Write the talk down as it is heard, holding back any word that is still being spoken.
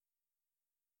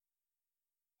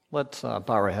Let's bow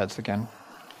our heads again.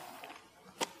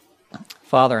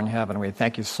 Father in heaven, we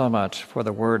thank you so much for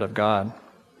the Word of God.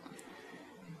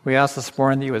 We ask this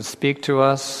morning that you would speak to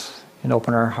us and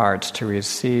open our hearts to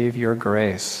receive your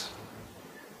grace,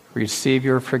 receive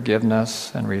your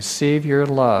forgiveness, and receive your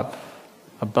love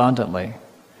abundantly,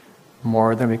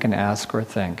 more than we can ask or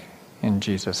think. In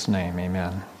Jesus' name,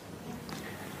 amen.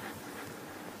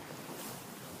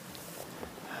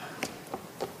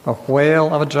 A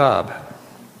whale of a job.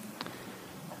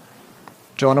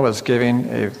 Jonah was given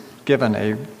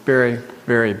a very,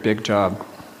 very big job.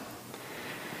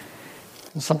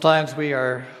 And sometimes we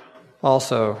are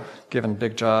also given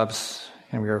big jobs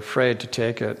and we are afraid to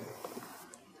take it.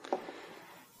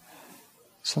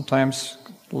 Sometimes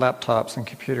laptops and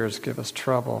computers give us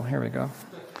trouble. Here we go.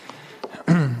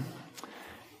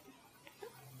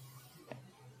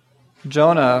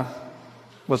 Jonah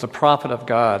was a prophet of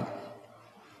God.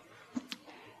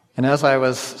 And as I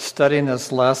was studying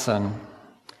this lesson,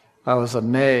 I was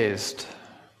amazed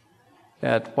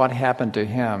at what happened to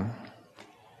him.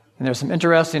 And there's some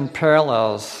interesting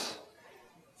parallels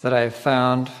that I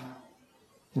found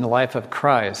in the life of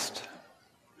Christ.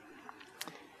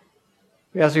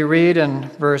 As we read in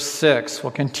verse 6,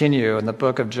 we'll continue in the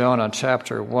book of Jonah,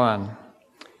 chapter 1.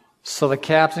 So the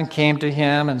captain came to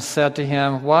him and said to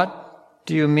him, "What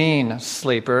do you mean,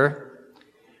 sleeper?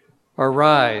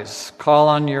 Arise, call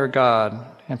on your God,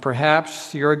 and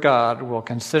perhaps your God will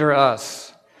consider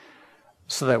us,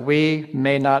 so that we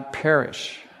may not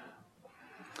perish."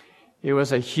 It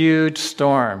was a huge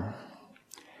storm.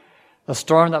 A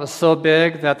storm that was so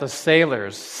big that the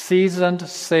sailors, seasoned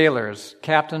sailors,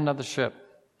 captain of the ship,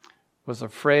 was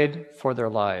afraid for their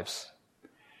lives.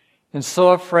 And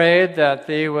so afraid that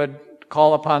they would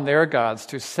call upon their gods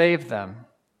to save them.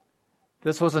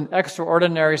 This was an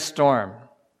extraordinary storm.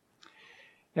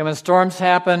 And when storms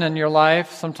happen in your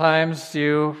life, sometimes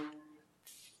you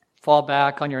fall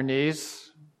back on your knees.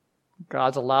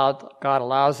 God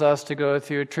allows us to go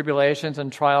through tribulations and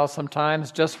trials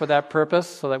sometimes just for that purpose,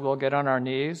 so that we'll get on our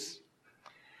knees.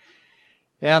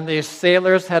 And the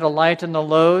sailors had to lighten the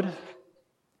load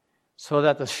so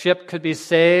that the ship could be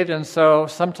saved. And so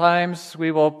sometimes we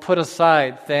will put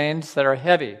aside things that are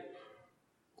heavy,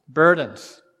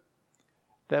 burdens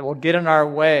that will get in our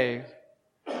way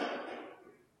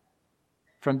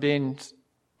from being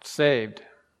saved.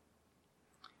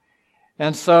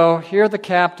 And so here the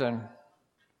captain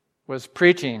was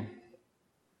preaching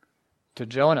to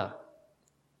Jonah.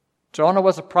 Jonah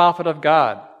was a prophet of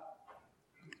God,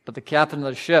 but the captain of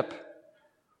the ship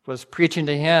was preaching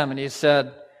to him, and he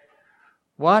said,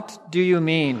 "What do you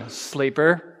mean,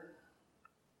 sleeper?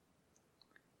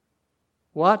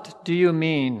 What do you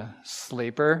mean,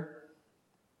 sleeper?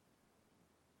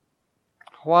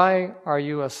 Why are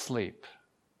you asleep?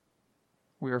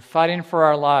 We are fighting for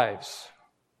our lives.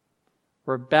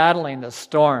 We're battling the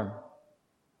storm.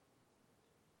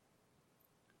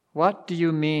 What do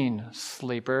you mean,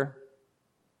 sleeper?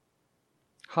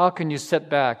 How can you sit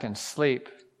back and sleep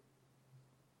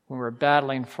when we're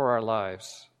battling for our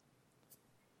lives?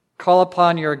 Call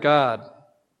upon your God.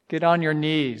 Get on your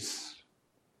knees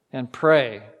and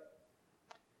pray.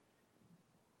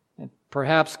 And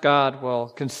perhaps God will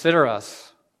consider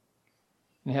us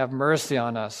and have mercy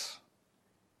on us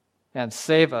and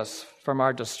save us from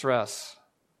our distress."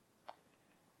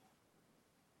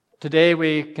 Today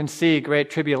we can see great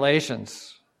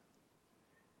tribulations.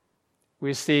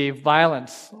 We see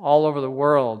violence all over the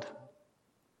world.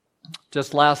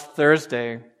 Just last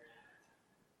Thursday,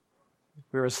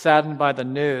 we were saddened by the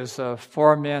news of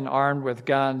 4 men armed with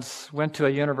guns went to a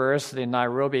university in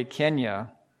Nairobi,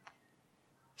 Kenya,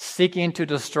 seeking to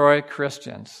destroy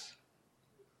Christians.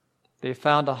 They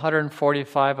found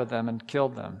 145 of them and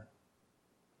killed them.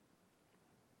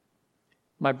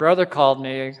 My brother called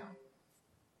me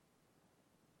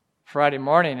Friday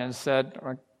morning and said,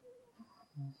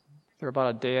 they're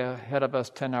about a day ahead of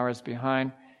us, 10 hours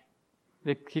behind.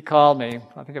 He called me,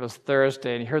 I think it was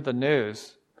Thursday, and he heard the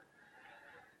news.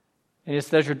 And he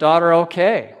said, "Is your daughter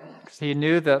okay?" Because he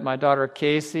knew that my daughter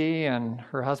Casey and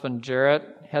her husband Jarrett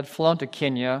had flown to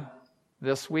Kenya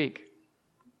this week.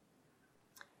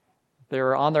 They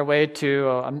were on their way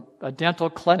to a dental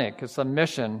clinic. It's a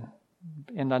mission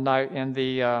in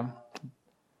the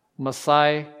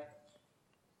Maasai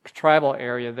tribal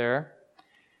area there.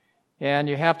 And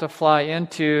you have to fly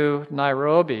into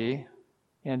Nairobi,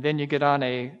 and then you get on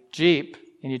a jeep,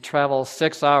 and you travel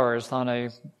 6 hours on a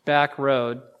back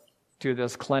road to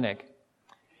this clinic.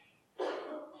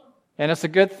 And it's a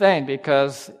good thing,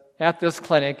 because at this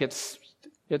clinic, it's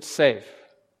safe.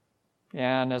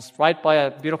 And it's right by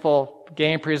a beautiful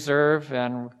game preserve,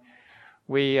 and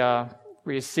we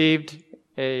received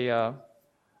a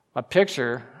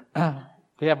picture.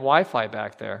 They have Wi-Fi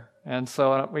back there, and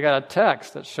so we got a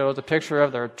text that shows a picture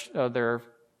of their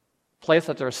place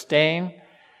that they're staying.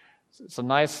 It's a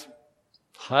nice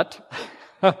hut.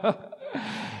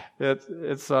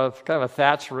 It's kind of a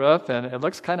thatched roof, and it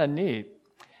looks kind of neat.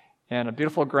 And a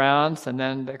beautiful grounds, and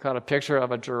then they got a picture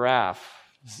of a giraffe.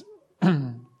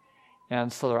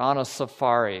 And so they're on a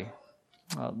safari,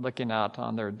 looking out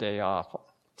on their day off.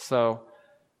 So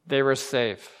they were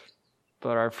safe.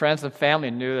 But our friends and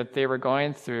family knew that they were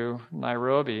going through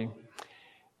Nairobi,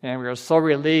 and we were so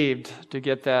relieved to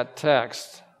get that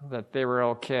text that they were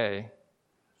okay.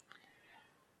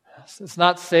 It's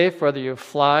not safe whether you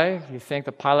fly. You think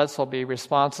the pilots will be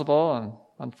responsible, and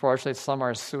unfortunately some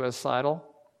are suicidal.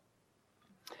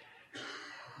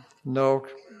 No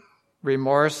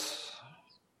remorse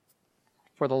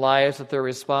for the lives that they're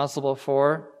responsible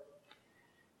for.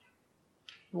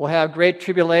 We'll have great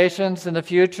tribulations in the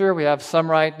future. We have some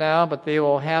right now, but they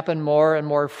will happen more and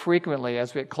more frequently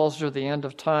as we get closer to the end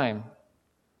of time.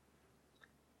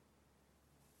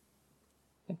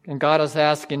 And God is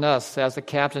asking us, as the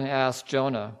captain asked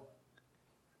Jonah,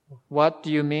 "What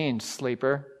do you mean,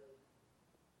 sleeper?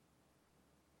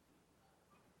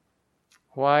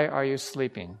 Why are you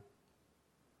sleeping?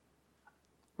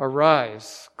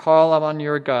 Arise, call upon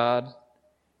your God,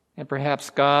 and perhaps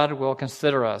God will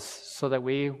consider us so that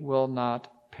we will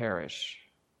not perish."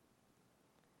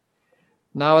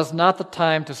 Now is not the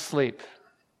time to sleep.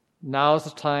 Now is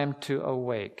the time to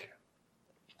awake.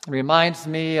 It reminds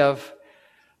me of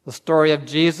the story of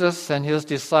Jesus and his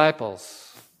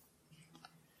disciples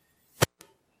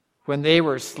when they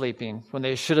were sleeping, when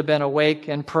they should have been awake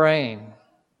and praying.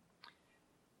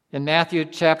 In Matthew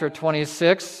chapter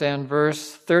 26 and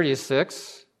verse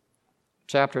 36,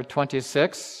 chapter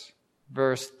 26,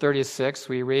 verse 36,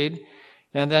 we read,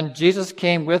 "And then Jesus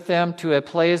came with them to a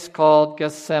place called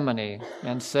Gethsemane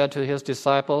and said to his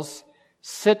disciples,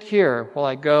 'Sit here while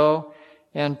I go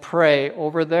and pray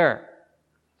over there.'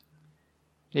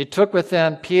 He took with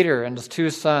them Peter and his two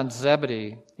sons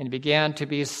Zebedee and began to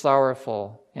be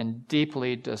sorrowful and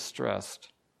deeply distressed."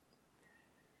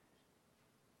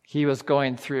 He was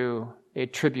going through a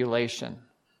tribulation.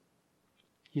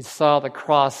 He saw the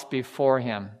cross before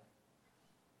him.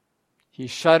 He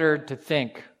shuddered to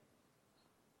think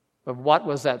of what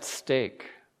was at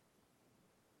stake.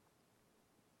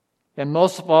 And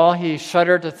most of all, he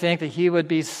shuddered to think that he would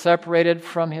be separated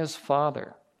from his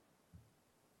Father.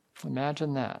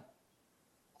 Imagine that.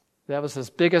 That was his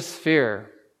biggest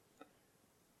fear,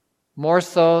 more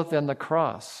so than the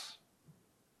cross.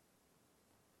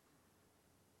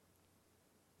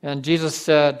 And Jesus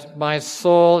said, "My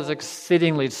soul is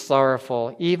exceedingly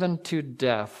sorrowful, even to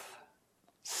death.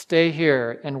 Stay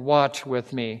here and watch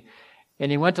with me."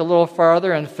 And he went a little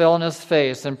farther and fell on his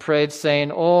face and prayed,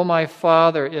 saying, "Oh, my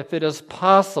Father, if it is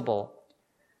possible,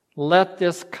 let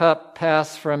this cup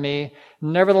pass from me.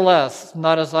 Nevertheless,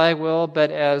 not as I will, but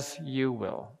as you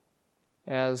will."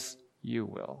 As you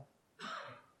will.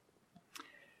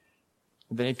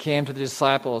 Then he came to the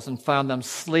disciples and found them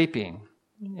sleeping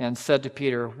and said to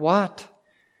Peter, "What?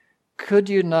 Could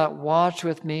you not watch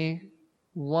with me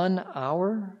 1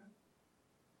 hour?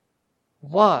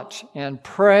 Watch and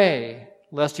pray,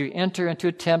 lest you enter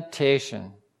into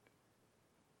temptation."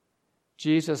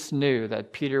 Jesus knew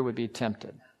that Peter would be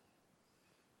tempted.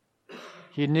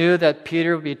 He knew that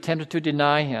Peter would be tempted to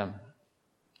deny him.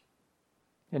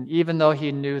 And even though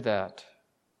he knew that,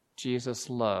 Jesus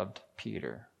loved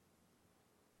Peter.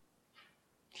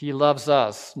 He loves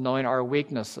us, knowing our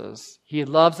weaknesses. He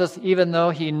loves us even though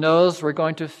he knows we're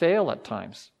going to fail at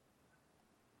times.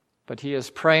 But he is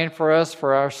praying for us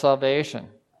for our salvation.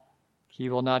 He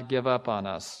will not give up on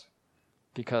us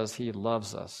because he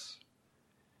loves us.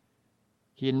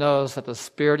 He knows that the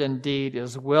spirit indeed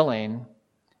is willing,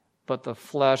 but the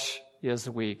flesh is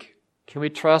weak. Can we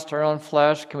trust our own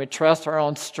flesh? Can we trust our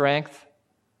own strength?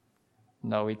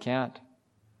 No, we can't.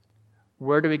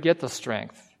 Where do we get the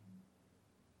strength?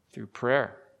 Through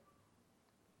prayer.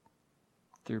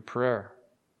 Through prayer.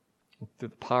 Through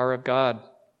the power of God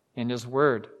in his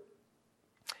word.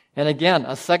 And again,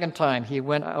 a second time, he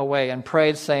went away and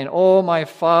prayed, saying, "Oh, my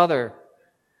Father,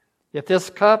 if this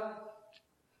cup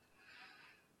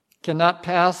cannot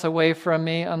pass away from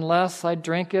me unless I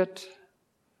drink it,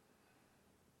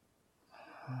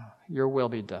 your will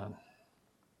be done."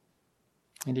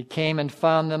 And he came and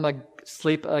found them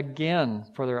asleep again,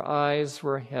 for their eyes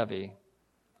were heavy.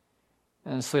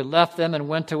 And so he left them and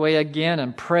went away again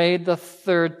and prayed the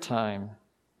third time,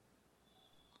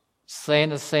 saying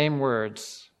the same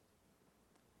words.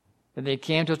 And they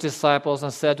came to his disciples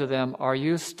and said to them, "Are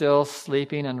you still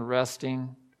sleeping and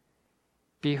resting?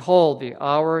 Behold, the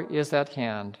hour is at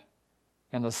hand,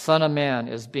 and the Son of Man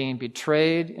is being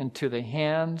betrayed into the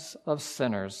hands of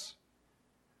sinners.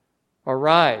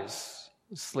 Arise,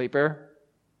 sleeper.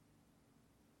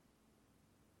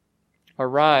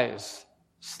 Arise,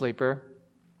 sleeper,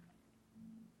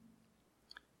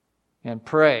 and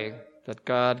pray that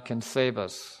God can save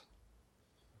us.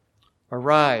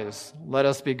 Arise, let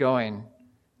us be going.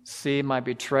 See, my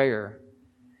betrayer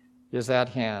is at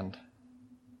hand."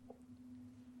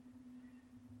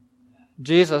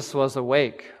 Jesus was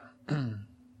awake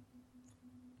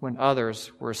when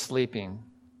others were sleeping.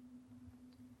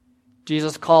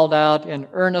 Jesus called out in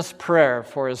earnest prayer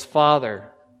for his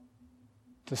Father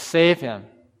to save him,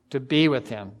 to be with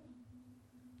him.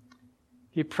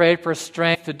 He prayed for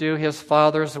strength to do his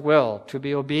Father's will, to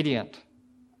be obedient.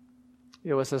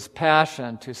 It was his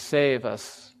passion to save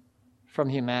us from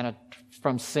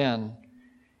sin.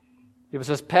 It was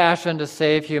his passion to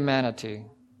save humanity.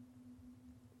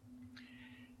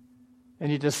 And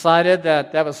he decided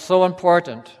that that was so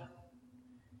important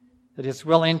that he's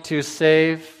willing to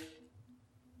save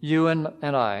you and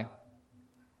I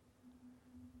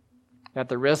at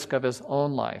the risk of his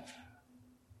own life.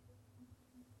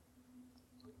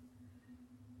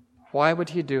 Why would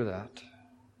he do that?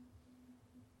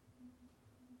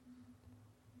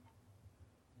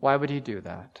 Why would he do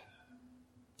that?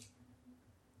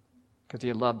 Because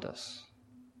he loved us.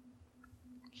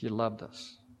 He loved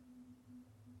us.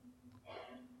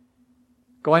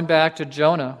 Going back to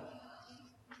Jonah,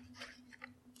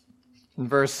 in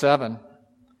verse 7,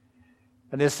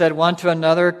 and they said one to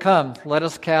another, "Come, let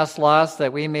us cast lots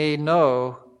that we may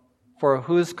know for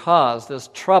whose cause this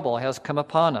trouble has come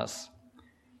upon us."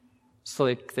 So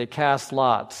they cast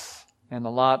lots, and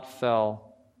the lot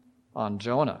fell on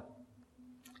Jonah.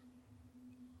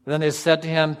 Then they said to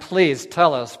him, "Please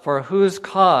tell us, for whose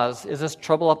cause is this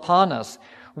trouble upon us?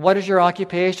 What is your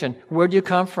occupation? Where do you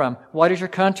come from? What is your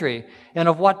country? And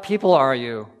of what people are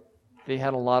you?" They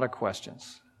had a lot of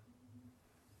questions.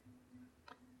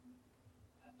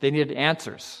 They needed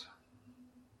answers.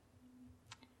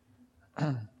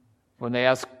 When they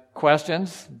ask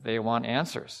questions, they want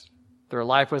answers. Their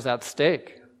life was at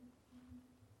stake.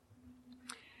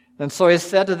 And so he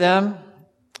said to them,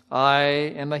 "I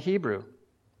am a Hebrew,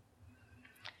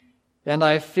 and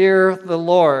I fear the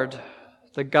Lord,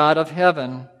 the God of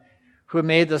heaven, who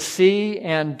made the sea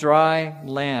and dry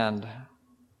land."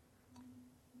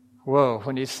 Whoa,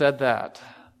 when he said that,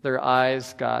 their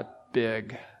eyes got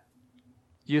big.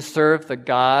 You serve the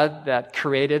God that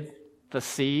created the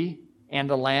sea and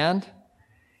the land?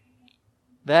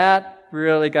 That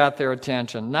really got their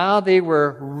attention. Now they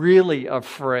were really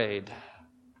afraid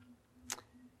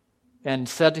and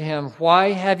said to him,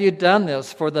 "Why have you done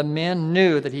this?" For the men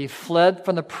knew that he fled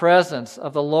from the presence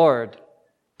of the Lord,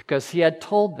 because he had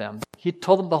told them. He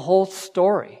told them the whole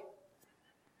story.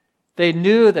 They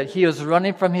knew that he was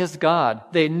running from his God.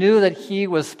 They knew that he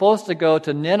was supposed to go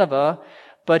to Nineveh,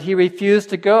 but he refused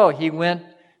to go. He went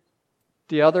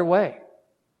the other way.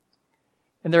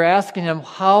 And they're asking him,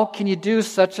 "How can you do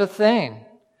such a thing?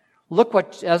 Look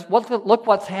what's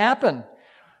happened.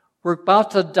 We're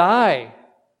about to die."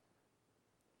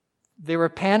 They were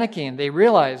panicking. They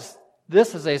realized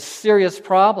this is a serious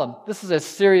problem. This is a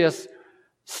serious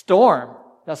storm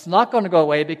that's not going to go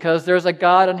away, because there's a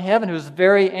God in heaven who's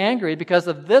very angry because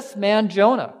of this man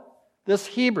Jonah, this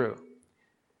Hebrew.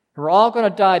 We're all going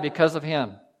to die because of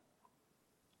him.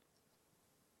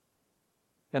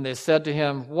 And they said to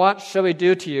him, "What shall we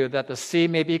do to you that the sea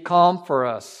may be calm for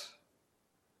us?"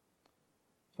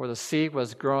 For the sea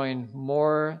was growing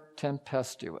more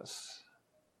tempestuous.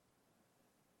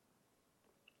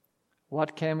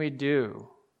 What can we do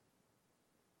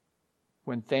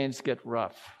when things get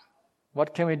rough?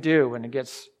 What can we do when it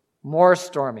gets more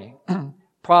stormy?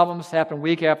 Problems happen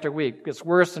week after week. It gets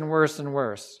worse and worse and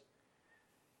worse.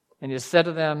 And he said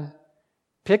to them,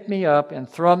 "Pick me up and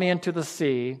throw me into the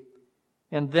sea,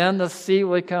 and then the sea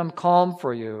will become calm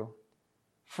for you.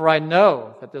 For I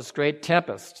know that this great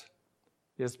tempest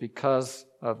is because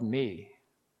of me."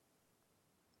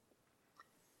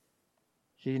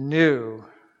 He knew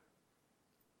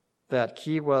that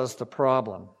he was the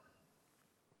problem.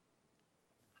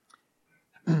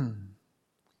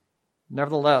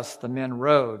 Nevertheless, the men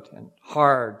rowed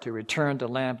hard to return to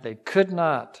land. They could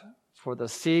not, for the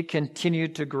sea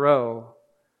continued to grow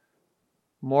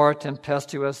more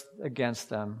tempestuous against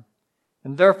them.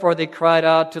 And therefore they cried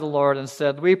out to the Lord and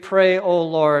said, "We pray, O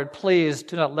Lord, please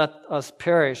do not let us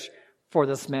perish for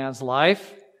this man's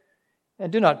life,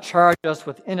 and do not charge us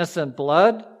with innocent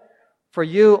blood, For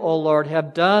you, O Lord,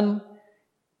 have done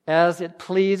as it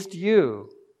pleased you."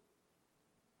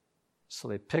 So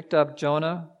they picked up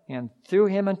Jonah and threw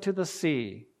him into the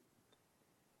sea.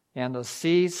 And the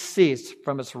sea ceased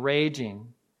from its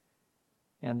raging.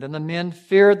 And then the men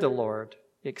feared the Lord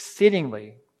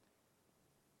exceedingly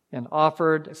and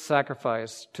offered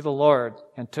sacrifice to the Lord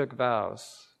and took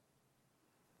vows.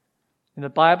 In the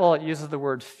Bible, it uses the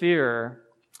word fear,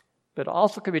 but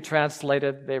also could be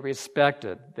translated, they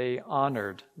respected, they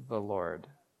honored the Lord.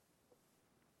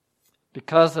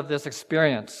 Because of this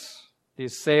experience,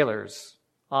 these sailors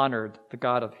honored the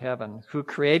God of heaven who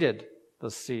created the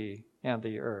sea and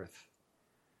the earth.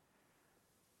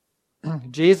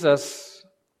 Jesus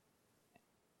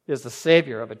is the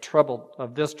Savior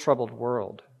of this troubled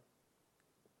world.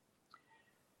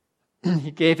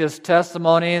 He gave his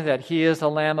testimony that he is the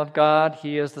Lamb of God.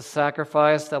 He is the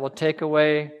sacrifice that will take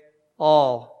away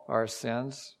all our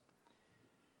sins.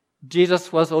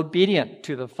 Jesus was obedient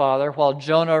to the Father while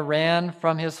Jonah ran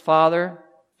from his Father,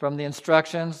 from the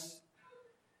instructions.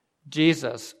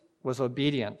 Jesus was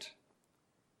obedient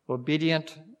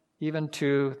even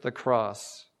to the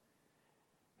cross.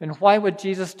 And why would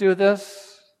Jesus do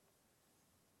this?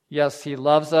 Yes, he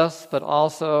loves us, but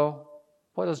also,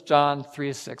 what does John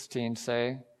 3:16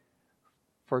 say?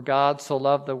 For God so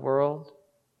loved the world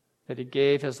that he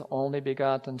gave his only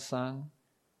begotten Son,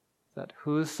 that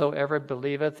whosoever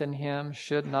believeth in him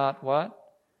should not what?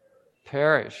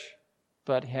 Perish,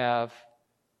 but have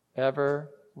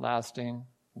everlasting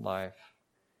life.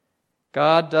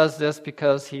 God does this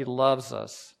because he loves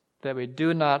us, that we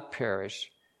do not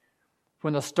perish.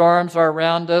 When the storms are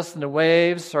around us and the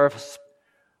waves are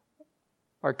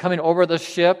coming over the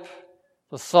ship,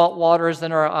 the salt water is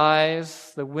in our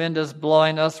eyes, the wind is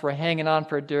blowing us, we're hanging on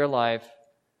for dear life,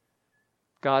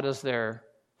 God is there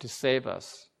to save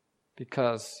us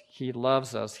because he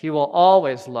loves us. He will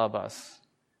always love us,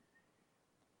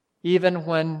 even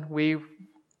when we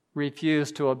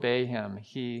refuse to obey him.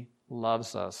 He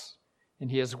loves us, and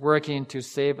he is working to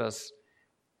save us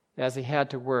as he had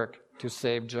to work to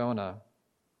save Jonah.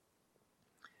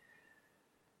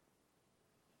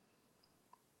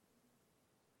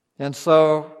 And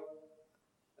so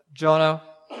Jonah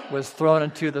was thrown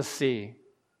into the sea.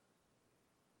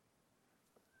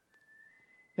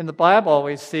 In the Bible,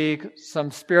 we see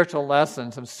some spiritual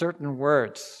lessons, some certain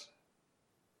words.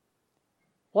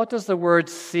 What does the word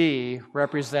sea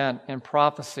represent in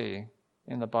prophecy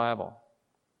in the Bible?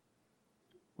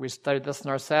 We studied this in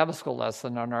our Sabbath school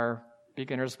lesson on our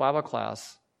beginner's Bible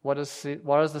class. What does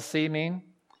the sea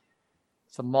mean?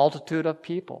 It's a multitude of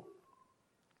people.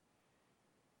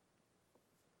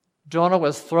 Jonah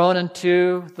was thrown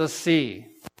into the sea.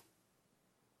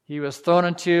 He was thrown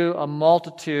into a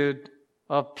multitude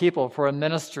of people for a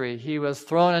ministry. He was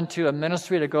thrown into a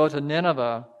ministry to go to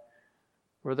Nineveh,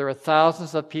 where there were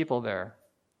thousands of people there,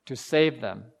 to save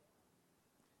them.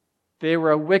 They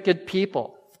were a wicked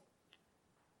people,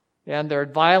 and their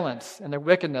violence and their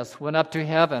wickedness went up to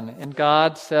heaven, and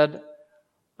God said,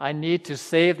 I need to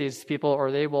save these people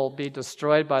or they will be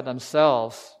destroyed by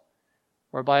themselves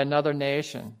or by another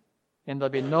nation, and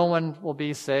no one will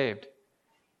be saved.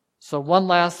 So one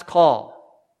last call.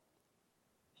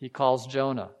 He calls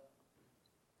Jonah.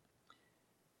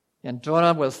 And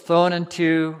Jonah was thrown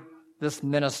into this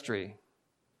ministry.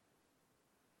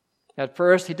 At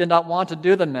first, he did not want to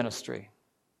do the ministry.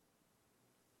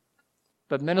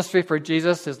 But ministry for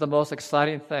Jesus is the most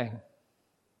exciting thing.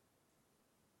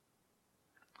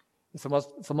 It's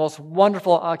the most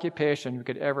wonderful occupation we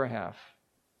could ever have,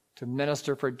 to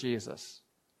minister for Jesus.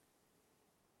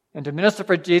 And to minister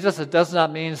for Jesus, it does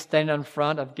not mean standing in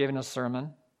front of giving a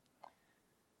sermon.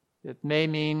 It may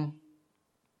mean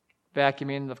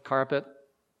vacuuming the carpet,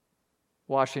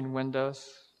 washing windows,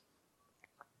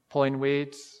 pulling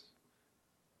weeds,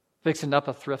 fixing up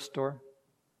a thrift store.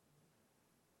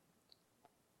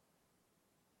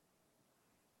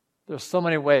 There's so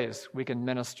many ways we can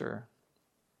minister.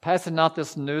 Passing out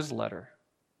this newsletter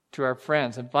to our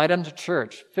friends. Invite them to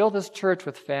church. Fill this church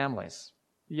with families,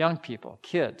 young people,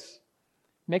 kids.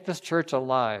 Make this church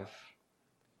alive.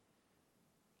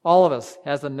 All of us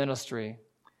has a ministry.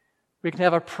 We can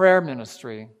have a prayer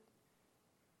ministry.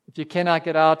 If you cannot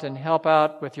get out and help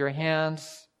out with your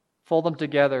hands, fold them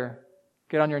together,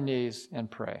 get on your knees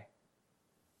and pray.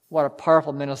 What a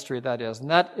powerful ministry that is. And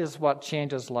that is what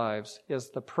changes lives, is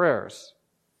the prayers.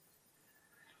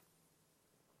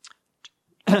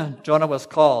 Jonah was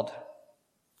called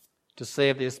to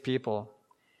save these people.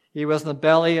 He was in the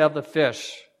belly of the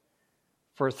fish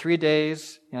for 3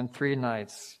 days and 3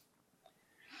 nights.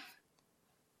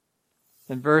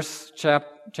 In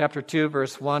chapter 2,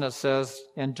 verse 1, it says,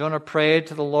 "And Jonah prayed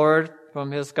to the Lord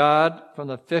from his God from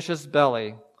the fish's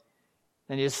belly.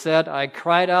 And he said, I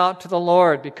cried out to the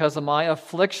Lord because of my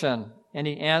affliction, and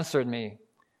he answered me.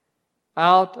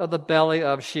 Out of the belly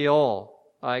of Sheol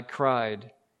I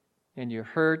cried, and you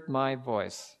heard my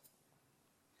voice."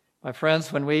 My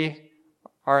friends, when we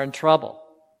are in trouble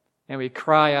and we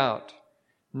cry out,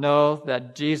 know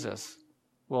that Jesus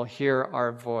will hear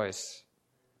our voice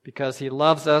because he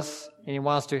loves us and he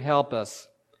wants to help us.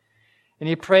 And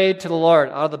he prayed to the Lord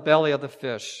out of the belly of the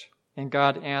fish, and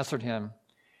God answered him.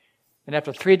 And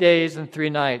after 3 days and 3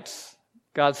 nights,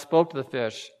 God spoke to the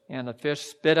fish, and the fish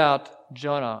spit out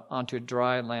Jonah onto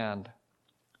dry land.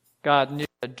 God knew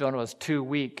that Jonah was too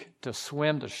weak to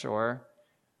swim to shore,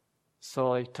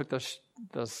 so he took the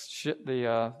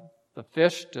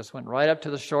fish, just went right up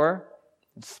to the shore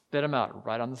and spit him out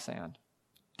right on the sand.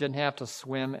 Didn't have to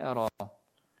swim at all.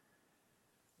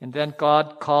 And then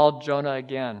God called Jonah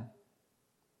again.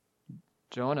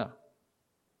 "Jonah,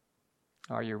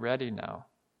 are you ready now?"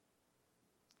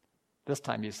 This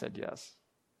time he said yes.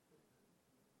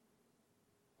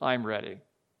 "I'm ready."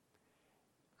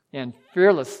 And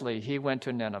fearlessly he went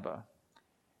to Nineveh.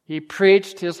 He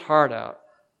preached his heart out,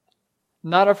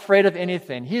 not afraid of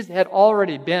anything. He had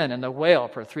already been in the whale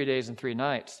for 3 days and 3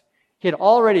 nights. He had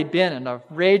already been in a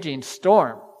raging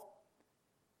storm.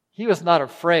 He was not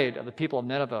afraid of the people of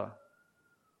Nineveh.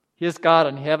 His God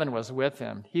in heaven was with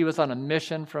him. He was on a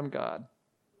mission from God.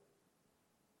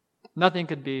 Nothing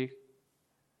could be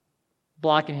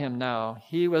blocking him now.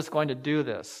 He was going to do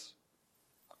this.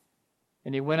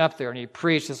 And he went up there and he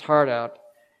preached his heart out.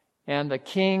 And the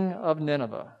king of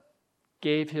Nineveh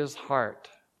gave his heart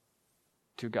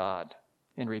to God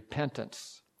in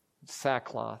repentance,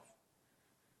 sackcloth,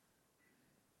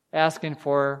 asking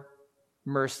for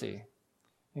mercy.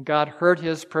 And God heard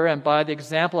his prayer, and by the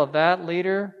example of that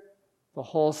leader, the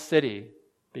whole city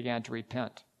began to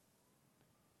repent.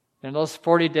 And those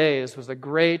 40 days was a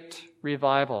great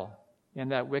revival in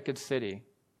that wicked city.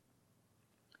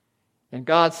 And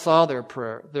God saw their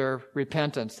prayer, their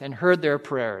repentance, and heard their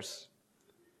prayers,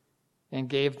 and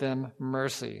gave them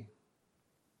mercy.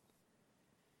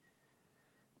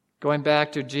 Going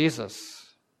back to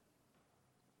Jesus,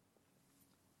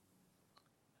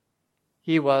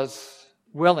 he was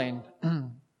willing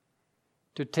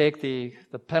to take the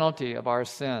penalty of our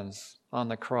sins on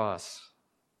the cross.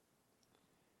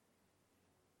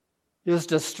 His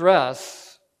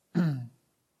distress,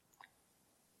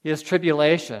 his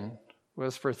tribulation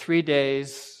was for 3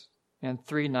 days and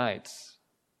 3 nights.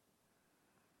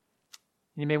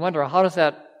 You may wonder, how does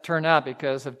that turn out?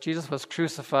 Because if Jesus was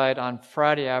crucified on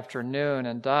Friday afternoon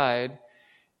and died,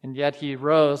 and yet he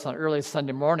rose on early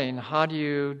Sunday morning, how do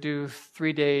you do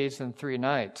 3 days and 3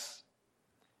 nights?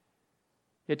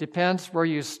 It depends where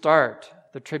you start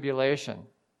the tribulation.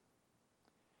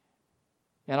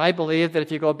 And I believe that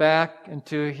if you go back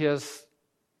into his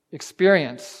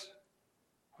experience,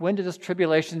 when did this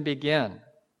tribulation begin?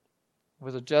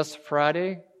 Was it just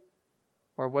Friday?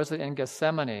 Or was it in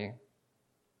Gethsemane?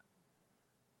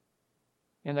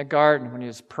 In the garden when he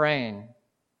was praying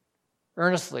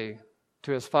earnestly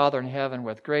to his Father in heaven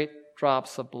with great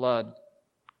drops of blood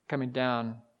coming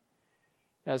down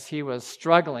as he was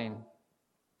struggling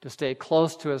to stay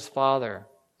close to his Father.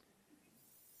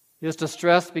 His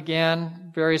distress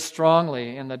began very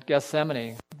strongly in the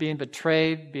Gethsemane, being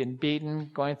betrayed, being beaten,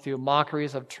 going through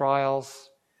mockeries of trials,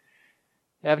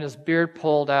 having his beard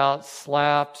pulled out,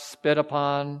 slapped, spit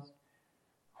upon,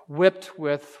 whipped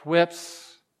with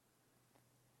whips,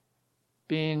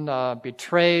 being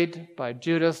betrayed by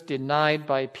Judas, denied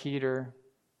by Peter.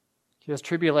 His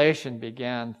tribulation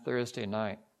began Thursday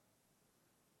night.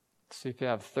 So if you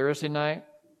have Thursday night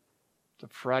to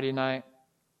Friday night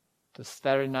to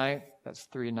Saturday night, that's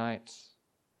 3 nights.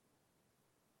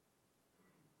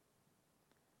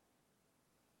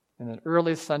 And then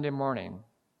early Sunday morning,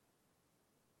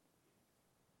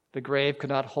 the grave could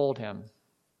not hold him,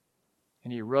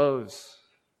 and he rose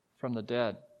from the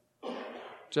dead.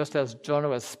 Just as Jonah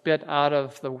was spit out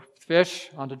of the fish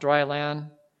onto dry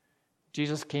land,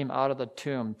 Jesus came out of the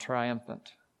tomb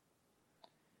triumphant.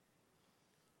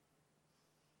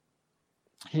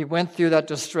 He went through that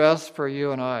distress for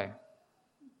you and I.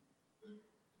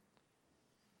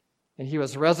 And he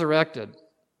was resurrected.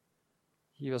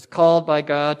 He was called by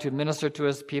God to minister to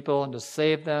his people and to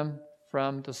save them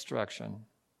from destruction.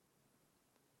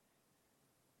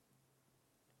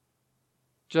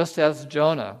 Just as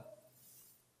Jonah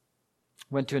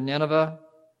went to Nineveh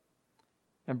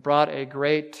and brought a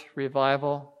great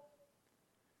revival,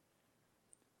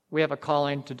 we have a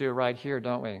calling to do right here,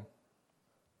 don't we?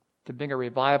 to bring a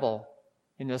revival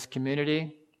in this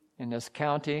community, in this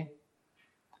county.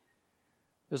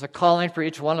 There's a calling for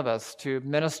each one of us to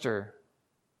minister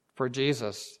for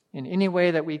Jesus in any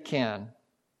way that we can.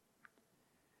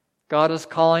 God is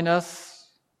calling us,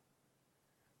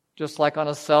 just like on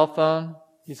a cell phone.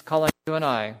 He's calling you and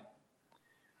I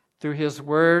through His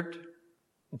Word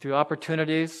and through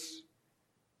opportunities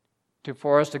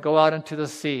for us to go out into the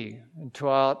sea and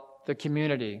throughout the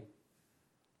community,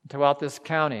 throughout this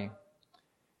county,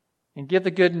 and give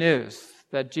the good news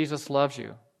that Jesus loves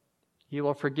you. He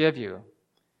will forgive you.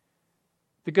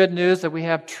 The good news that we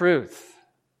have truth.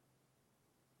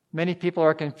 Many people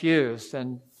are confused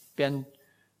and been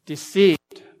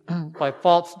deceived by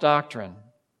false doctrine.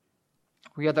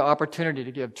 We have the opportunity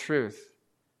to give truth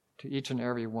to each and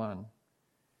every one.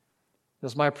 It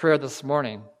is my prayer this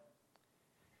morning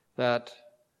that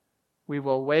we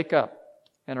will wake up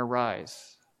and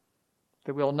arise,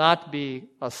 that we will not be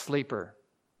a sleeper,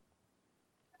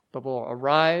 but will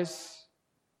arise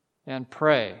and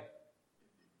pray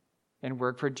and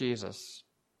work for Jesus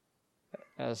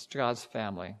as God's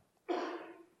family.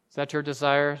 Is that your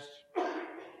desire,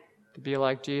 to be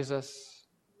like Jesus?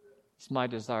 It's my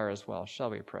desire as well. Shall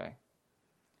we pray?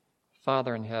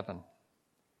 Father in heaven,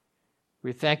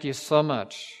 we thank you so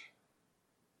much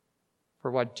for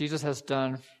what Jesus has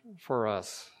done for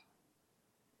us.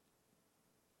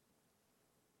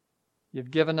 You've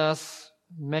given us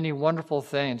many wonderful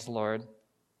things, Lord.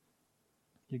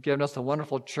 You've given us a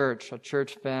wonderful church, a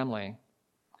church family.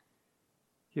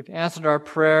 You've answered our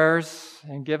prayers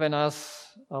and given us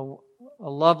a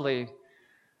lovely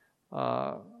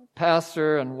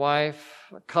pastor and wife,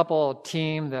 a couple, a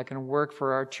team that can work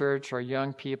for our church, our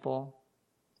young people.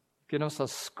 You've given us a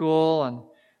school and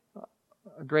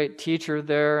a great teacher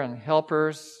there and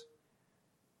helpers.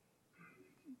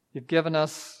 You've given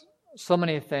us so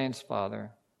many things,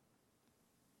 Father.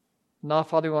 Now,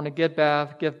 Father, we want to give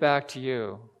back to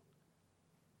you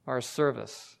our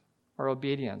service, our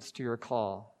obedience to your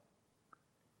call.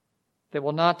 That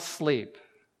will not sleep,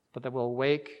 but that will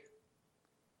wake,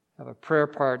 have a prayer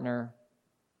partner,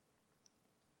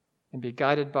 and be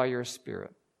guided by your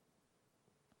Spirit.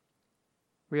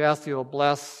 We ask you to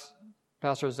bless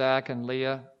Pastor Zach and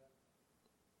Leah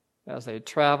as they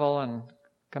travel and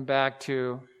come back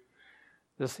to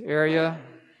this area.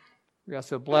 We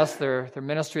ask you to bless their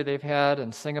ministry they've had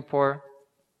in Singapore.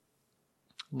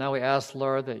 Now we ask,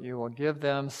 Lord, that you will give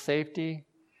them safety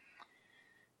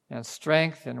and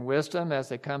strength and wisdom as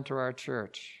they come to our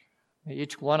church. May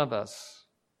each one of us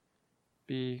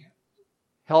be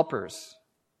helpers,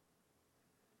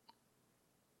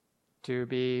 to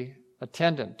be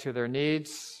attendant to their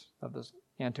needs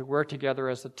and to work together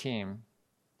as a team,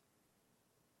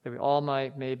 that we all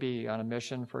may be on a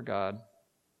mission for God,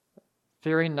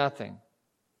 fearing nothing.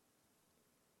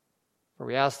 For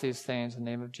we ask these things in the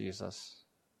name of Jesus.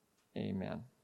 Amen.